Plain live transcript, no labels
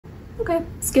okay,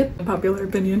 skip. Unpopular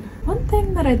opinion. One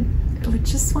thing that I would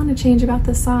just want to change about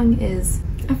this song is,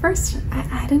 at first,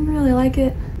 I didn't really like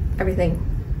it. Everything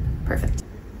perfect.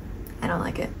 I don't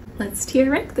like it. Let's tier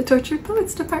rank the Tortured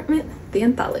Poets Department, the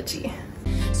anthology.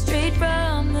 Straight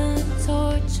from the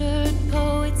Tortured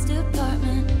Poets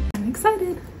Department. I'm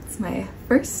excited. It's my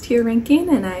first tier ranking,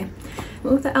 and I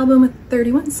went with the album with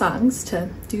 31 songs to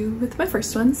do with my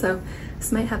first one, so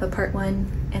this might have a part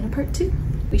 1 and a part 2.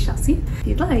 We shall see. If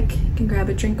you'd like, you can grab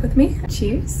a drink with me.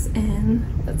 Cheers,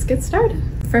 and let's get started.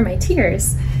 For my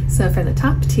tiers, so for the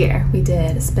top tier, we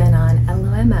did a spin on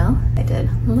loml. I did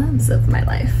Loves of My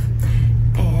Life.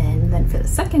 And then for the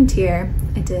second tier,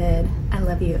 I did I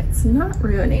Love You, It's Not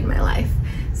Ruining My Life.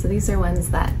 So these are ones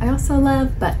that I also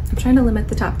love, but I'm trying to limit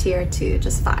the top tier to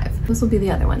just 5. Those will be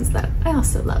the other ones that I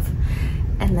also love.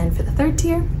 And then for the third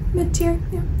tier, mid tier,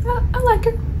 yeah, I like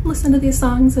her. Listen to these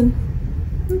songs and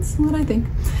that's what I think.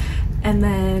 And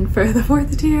then for the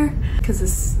fourth tier, because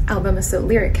this album is so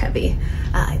lyric heavy,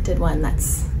 I did one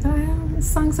that's, this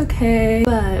song's okay,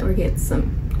 but we're getting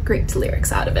some great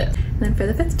lyrics out of it. And then for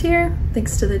the fifth tier,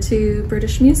 thanks to the 2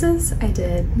 British muses, I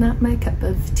did Not My Cup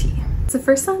of Tea. It's the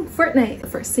first song, Fortnight, the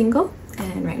first single,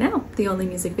 and right now, the only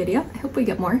music video. I hope we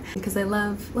get more, because I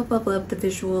love the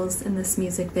visuals in this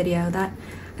music video. That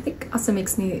I think also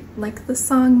makes me like the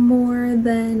song more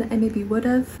than I maybe would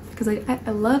have, because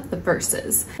I love the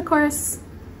verses. The chorus,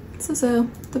 so-so.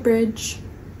 The bridge,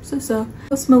 so-so.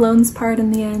 Post Malone's part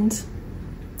in the end,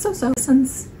 so-so. This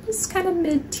one's just kind of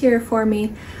mid-tier for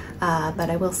me, but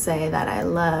I will say that I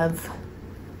love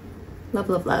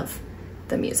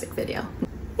the music video.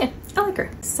 Yeah, I like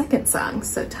her. Second song,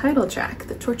 so title track,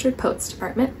 the Tortured Poets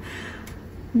Department.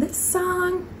 This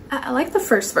song, I like the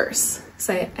first verse.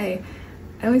 So I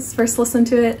always first listen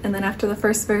to it, and then after the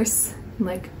first verse, I'm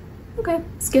like, okay,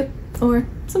 skip. Or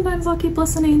sometimes I'll keep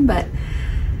listening, but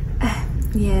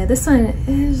yeah, this one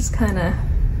is just kind of,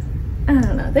 I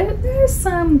don't know, there's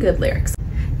some good lyrics.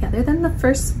 Yeah, other than the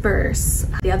first verse,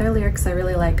 the other lyrics I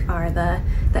really like are the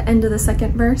end of the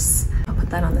second verse. I'll put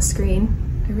that on the screen.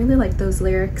 I really like those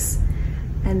lyrics.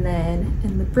 And then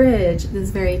in the bridge, it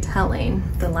is very telling,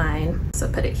 the line, so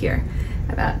put it here,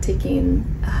 about taking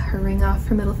her ring off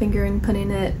her middle finger and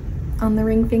putting it on the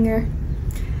ring finger.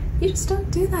 You just don't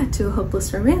do that to a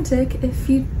hopeless romantic if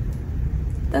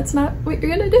that's not what you're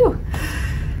gonna do.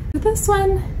 With this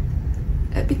one,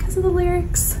 because of the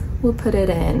lyrics, we'll put it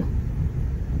in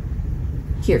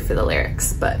here for the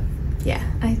lyrics, but yeah,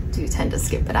 I do tend to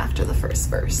skip it after the first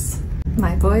verse.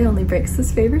 My boy only breaks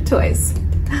his favorite toys.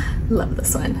 Love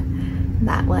this one.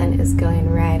 That one is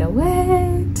going right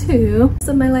away to Loves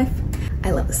of My Life.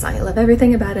 I love the song. I love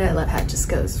everything about it. I love how it just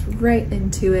goes right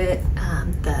into it.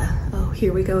 Oh,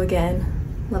 here we go again.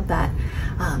 Love that.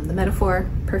 The metaphor,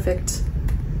 perfect.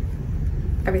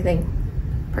 Everything,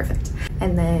 perfect.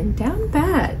 And then Down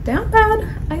Bad. Down Bad,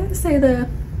 I gotta say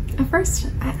at first,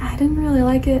 I didn't really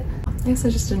like it. I guess I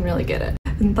just didn't really get it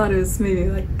and thought it was maybe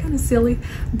like kind of silly,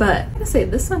 but I gotta say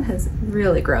this one has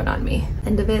really grown on me.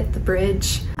 End of it, the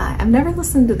bridge. I've never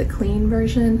listened to the clean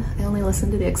version. I only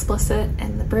listened to the explicit,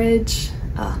 and the bridge,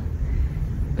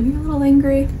 when you're a little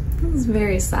angry, it was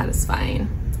very satisfying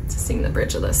to sing the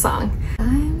bridge of this song.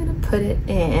 I'm gonna put it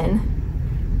in,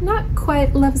 not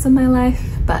quite Loves of My Life,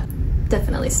 but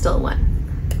definitely still one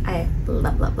I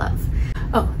love.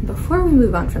 Oh, before we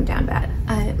move on from Down Bad,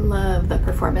 I love the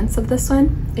performance of this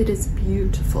one. It is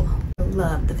beautiful. I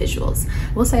love the visuals.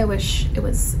 I will say I wish it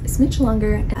was a smidge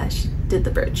longer and she did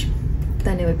the bridge.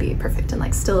 Then it would be perfect, and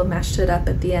like still mashed it up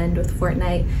at the end with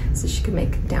Fortnight, so she could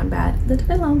make Down Bad a little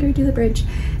bit longer, do the bridge,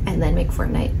 and then make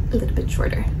Fortnight a little bit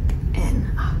shorter.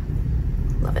 And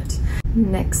love it.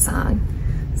 Next song,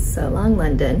 So Long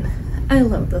London. I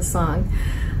love this song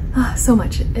so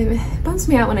much. It bums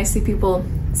me out when I see people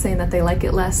saying that they like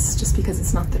it less just because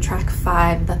it's not the track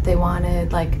 5 that they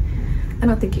wanted. Like, I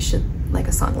don't think you should like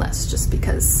a song less just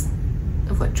because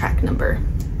of what track number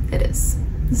it is.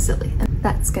 It's silly. And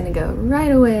that's gonna go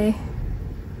right away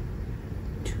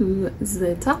to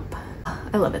the top.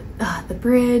 I love it. The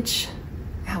bridge,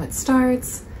 how it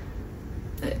starts.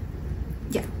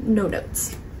 Yeah, no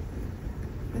notes.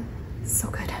 So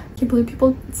good. I can't believe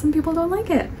some people don't like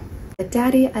it. But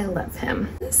Daddy, I love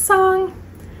him. This song,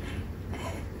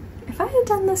 if I had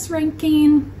done this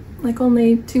ranking like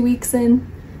only 2 weeks in,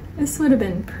 this would have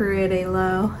been pretty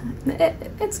low.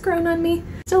 It's grown on me.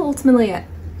 Still, ultimately, I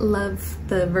love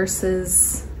the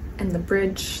verses and the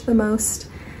bridge the most.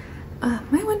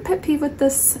 My one pet peeve with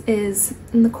this is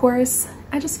in the chorus,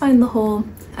 I just find the whole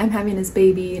 "I'm having his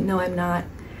baby, no I'm not,"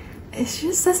 she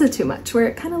just says it too much, where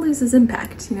it kind of loses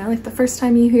impact. You know, like the first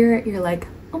time you hear it, you're like,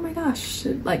 oh my gosh,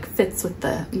 it like fits with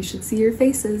the "you should see your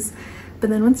faces." But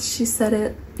then once she said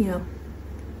it, you know,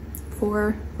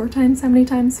 four times, how many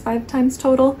times? 5 times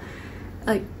total,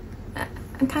 like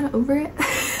I'm kind of over it.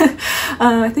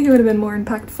 I think it would have been more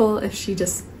impactful if she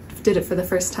just did it for the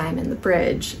first time in the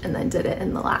bridge and then did it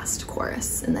in the last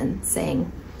chorus and then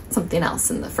sang something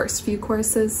else in the first few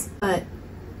choruses. But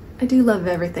I do love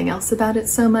everything else about it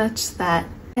so much that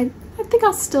I think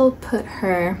I'll still put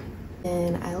her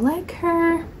in I like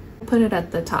her. Put it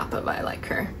at the top of I like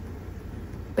her.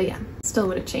 But yeah, still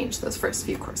would have changed those first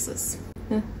few choruses.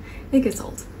 It gets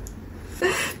old.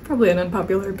 Probably an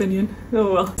unpopular opinion.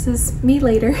 Oh well. This is me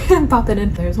later. I'm popping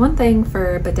in. There's one thing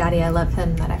for But Daddy I Love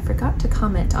Him that I forgot to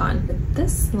comment on.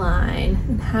 This line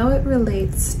and how it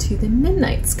relates to the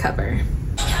Midnight's cover.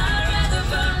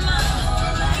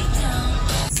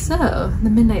 So the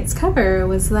Midnight's cover,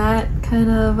 was that kind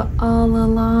of all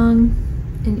along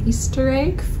an Easter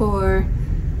egg for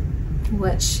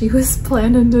what she was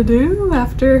planning to do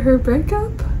after her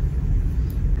breakup?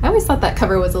 I always thought that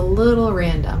cover was a little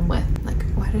random with like,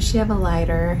 why does she have a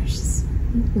lighter? She's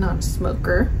not a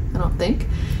smoker, I don't think.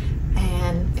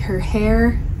 And her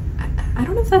hair, I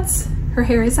don't know if that's, her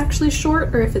hair is actually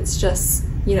short or if it's just,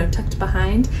 you know, tucked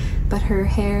behind, but her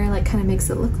hair like kind of makes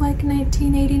it look like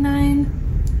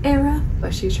 1989 era.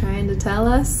 Was she trying to tell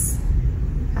us,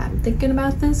 I'm thinking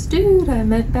about this dude I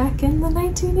met back in the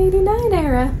 1989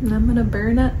 era and I'm gonna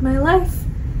burn up my life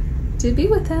to be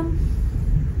with him?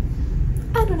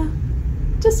 I don't know,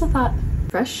 just a thought.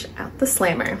 Fresh out the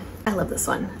slammer. I love this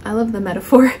one. I love the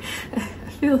metaphor. I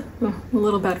feel a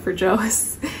little bad for Jo,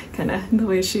 kind of the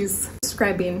way she's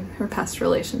describing her past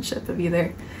relationship of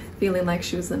either feeling like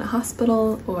she was in a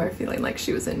hospital or feeling like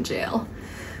she was in jail.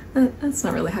 That's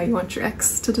not really how you want your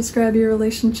ex to describe your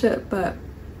relationship, but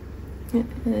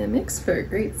it makes for a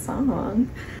great song.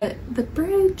 The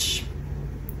bridge,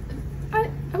 I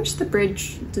wish the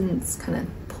bridge didn't kind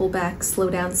of pull back, slow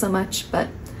down so much, but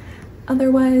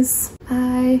otherwise,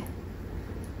 I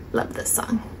love this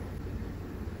song.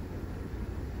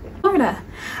 Florida.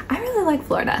 I really like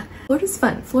Florida. Florida's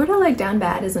fun. Florida Like Down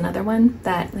Bad is another one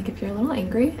that, like, if you're a little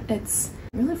angry, it's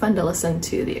really fun to listen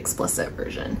to the explicit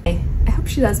version. I hope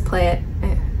she does play it.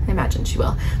 I imagine she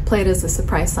will play it as a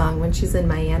surprise song when she's in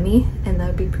Miami, and that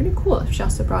would be pretty cool if she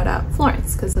also brought out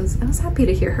Florence, because I was happy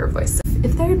to hear her voice.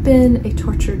 If there had been a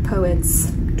Tortured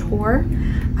Poets tour,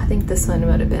 I think this one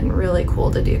would have been really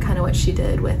cool to do, kind of what she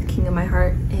did with King of My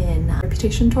Heart in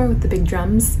Reputation tour with the big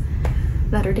drums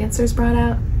that her dancers brought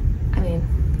out. I mean,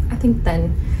 I think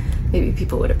then maybe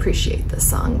people would appreciate this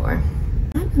song more.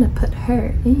 I'm gonna put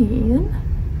her in,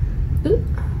 ooh,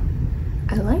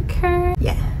 I like her.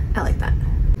 Yeah, I like that.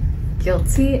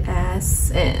 Guilty as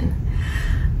Sin.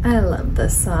 I love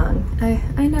this song.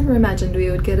 I never imagined we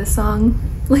would get a song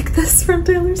like this from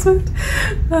Taylor Swift.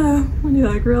 When you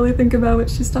like really think about what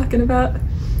she's talking about.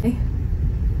 I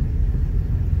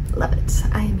love it.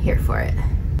 I am here for it.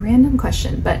 Random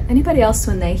question, but anybody else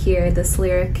when they hear this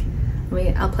lyric,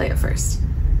 I'll play it first.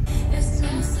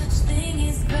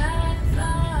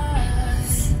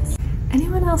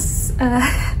 Anyone else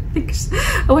I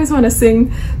always want to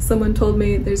sing Someone Told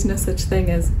Me There's No Such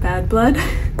Thing as Bad Blood?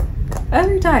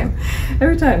 Every time.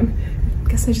 I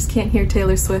guess I just can't hear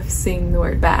Taylor Swift sing the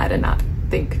word bad and not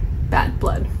think bad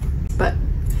blood. But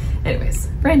anyways,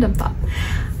 random thought.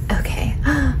 Okay.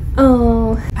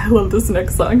 Oh, I love this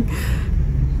next song.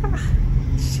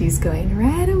 She's going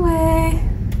right away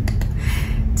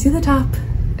to the top.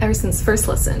 Ever since first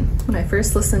listen, when I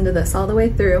first listened to this all the way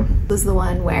through, was the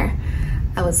one where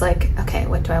I was like, okay,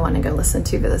 what do I want to go listen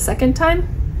to for the second time?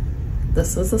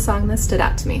 This was the song that stood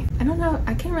out to me. I don't know,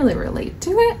 I can't really relate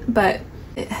to it, but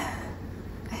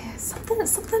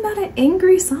something about an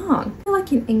angry song. I feel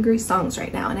like angry songs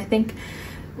right now, and I think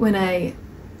when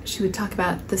she would talk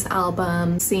about this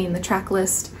album, seeing the track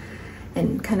list,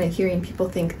 and kind of hearing people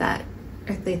think that,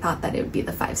 or they thought that it would be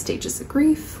the 5 stages of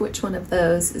grief, which one of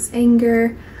those is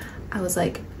anger. I was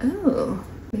like, oh,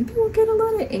 maybe we'll get a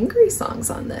lot of angry songs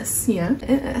on this, you know?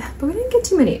 But we didn't get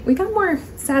too many. We got more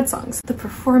sad songs. The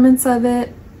performance of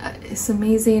it is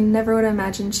amazing. Never would have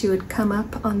imagined she would come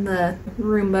up on the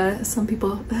Roomba, some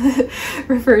people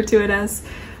refer to it as,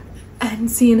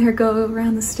 and seeing her go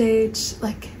around the stage,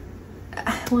 like,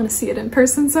 I want to see it in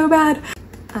person so bad.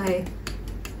 I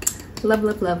love,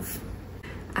 love, love.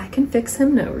 I can fix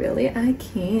him? No, really, I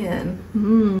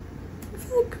can. I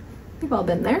feel like we've all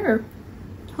been there, or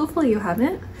hopefully you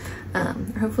haven't,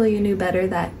 or hopefully you knew better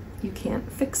that you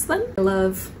can't fix them. I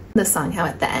love the song, how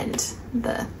at the end,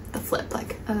 the flip,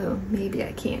 like, oh, maybe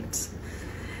I can't.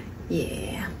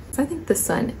 Yeah. So I think this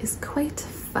one is quite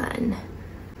fun.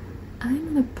 I'm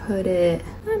gonna put it,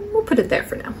 we'll put it there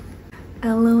for now.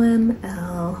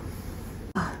 LOML.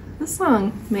 Oh, this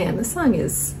song, man, this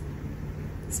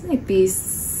might be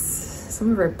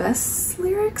some of her best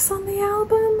lyrics on the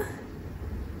album.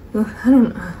 Well, I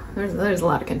don't know, there's a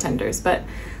lot of contenders, but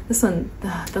this one,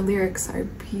 the lyrics are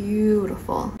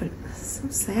beautiful, but so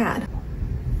sad.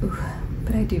 Ooh,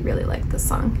 but I do really like this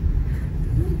song.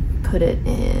 Put it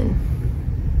in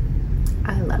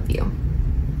I Love You.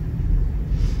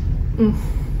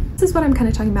 This is what I'm kind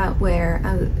of talking about where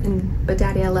But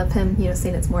Daddy I Love Him, you know,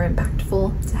 saying it's more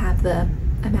impactful to have the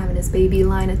I'm having his baby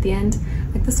line at the end.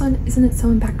 Like this one, isn't it so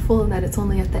impactful that it's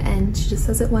only at the end? She just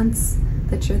says it once,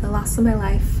 that you're the loss of my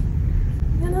life.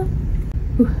 You know?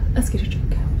 Ooh, let's get a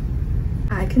drink.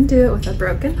 I Can Do It With a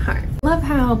Broken Heart. Love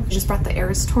how she just brought the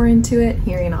Eras tour into it,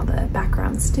 hearing all the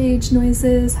background stage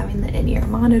noises, having the in-ear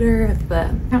monitor of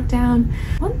the countdown.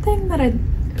 One thing that I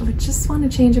would just want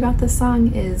to change about this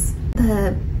song is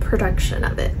the production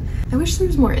of it. I wish there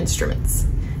was more instruments.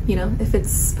 You know, if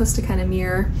it's supposed to kind of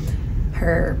mirror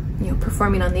her, you know,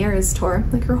 performing on the Eras tour,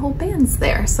 like her whole band's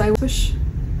there. So I wish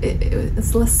it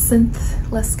was less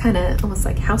synth, less kind of almost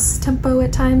like house tempo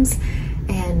at times,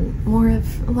 and more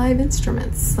of live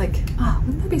instruments. Like, oh,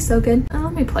 wouldn't that be so good?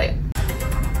 Let me play it.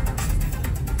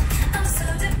 I'm so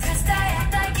depressed, I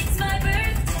act like it's my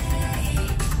birthday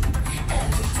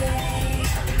every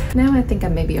day. Now I think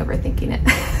I'm maybe overthinking it.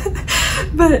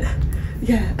 But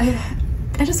yeah,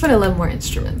 I just would have loved more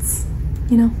instruments,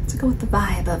 you know, to go with the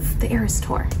vibe of the Eras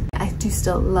tour. I do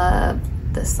still love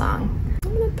this song.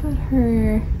 I'm gonna put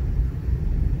her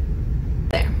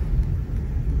there.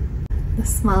 The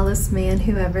Smallest Man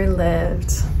Who Ever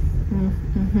Lived.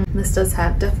 This does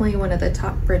have definitely one of the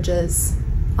top bridges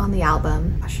on the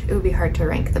album. Gosh, it would be hard to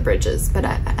rank the bridges, but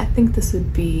I think this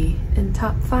would be in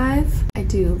top 5. I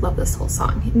do love this whole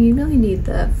song, and you really need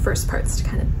the first parts to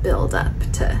kind of build up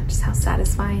to just how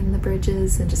satisfying the bridge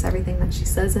is and just everything that she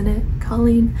says in it,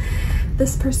 calling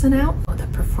this person out. Oh, the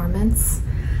performance.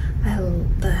 I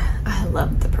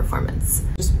love the performance.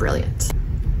 Just brilliant.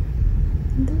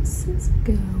 This is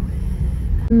going.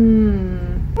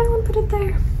 I won't put it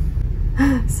there.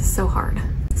 This is so hard.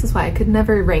 This is why I could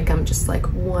never rank them just like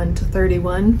 1 to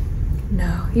 31.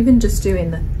 No, even just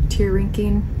doing the tier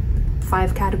ranking,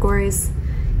 5 categories,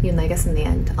 even though I guess in the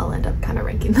end I'll end up kind of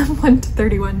ranking them 1 to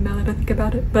 31 now that I think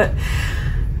about it. But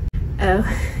oh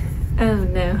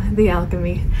no, the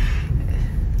Alchemy.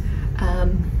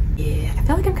 Yeah, I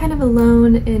feel like I'm kind of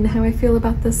alone in how I feel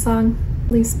about this song,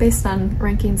 at least based on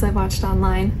rankings I've watched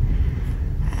online.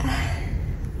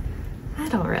 I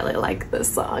don't really like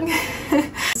this song.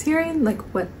 Hearing like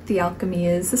what the Alchemy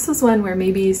is, this was one where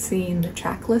maybe seeing the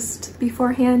track list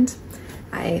beforehand,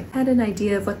 I had an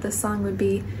idea of what this song would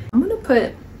be. I'm gonna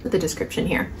put the description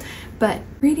here, but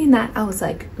reading that I was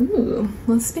like, ooh,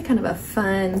 well, this would be kind of a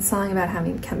fun song about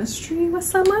having chemistry with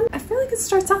someone. I feel like it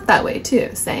starts out that way too,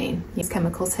 saying these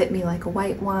chemicals hit me like a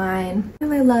white wine. I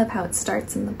really love how it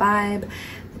starts in the vibe,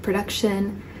 the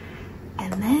production,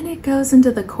 and then it goes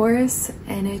into the chorus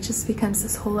and it just becomes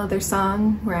this whole other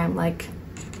song where I'm like,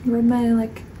 where'd my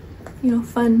like, you know,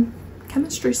 fun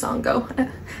chemistry song go? I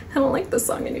don't like this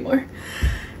song anymore.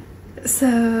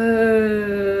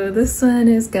 So this one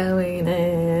is going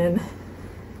in.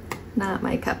 Not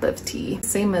my cup of tea.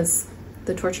 Same as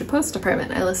the Tortured Post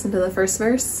Department. I listen to the first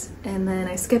verse and then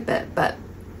I skip it, but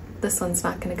this one's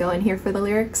not gonna go in here for the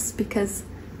lyrics because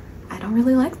I don't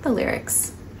really like the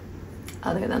lyrics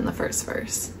other than the first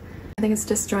verse. I think it's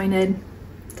disjointed,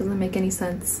 doesn't make any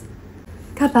sense.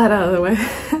 Got that out of the way.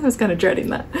 I was kind of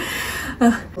dreading that.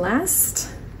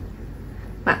 Last,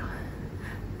 wow,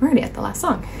 we're already at the last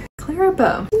song. Clara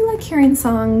Bow. I do like hearing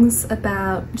songs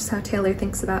about just how Taylor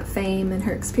thinks about fame and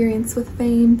her experience with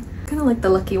fame. Kind of like the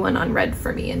Lucky One on Red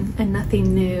for me, and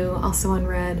Nothing New also on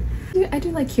Red. I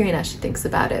do like hearing how she thinks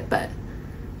about it, but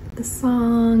the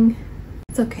song,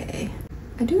 it's okay.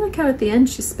 I do like how at the end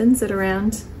she spins it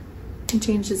around and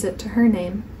changes it to her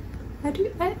name.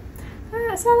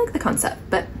 So I like the concept,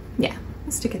 but yeah,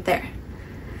 we'll stick it there.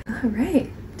 All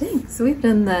right, dang, so we've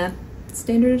done the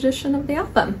standard edition of the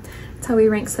album. That's how we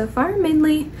rank so far.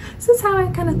 Mainly, this is how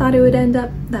I kind of thought it would end up,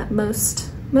 that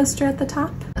most are at the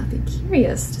top. I'll be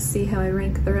curious to see how I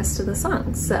rank the rest of the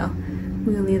songs. So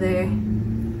we'll either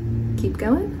keep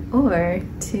going or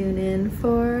tune in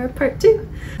for part 2.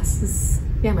 This is,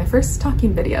 yeah, my first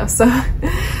talking video, so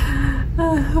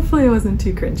hopefully it wasn't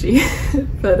too cringy.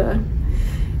 But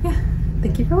yeah,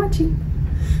 thank you for watching.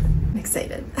 I'm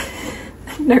excited.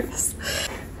 I'm nervous.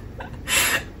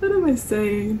 What am I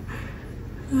saying?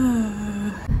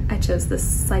 I chose this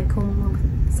cyclone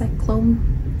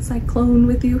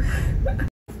with you.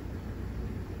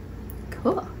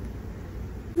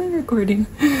 recording.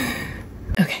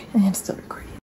 Okay, I am still recording.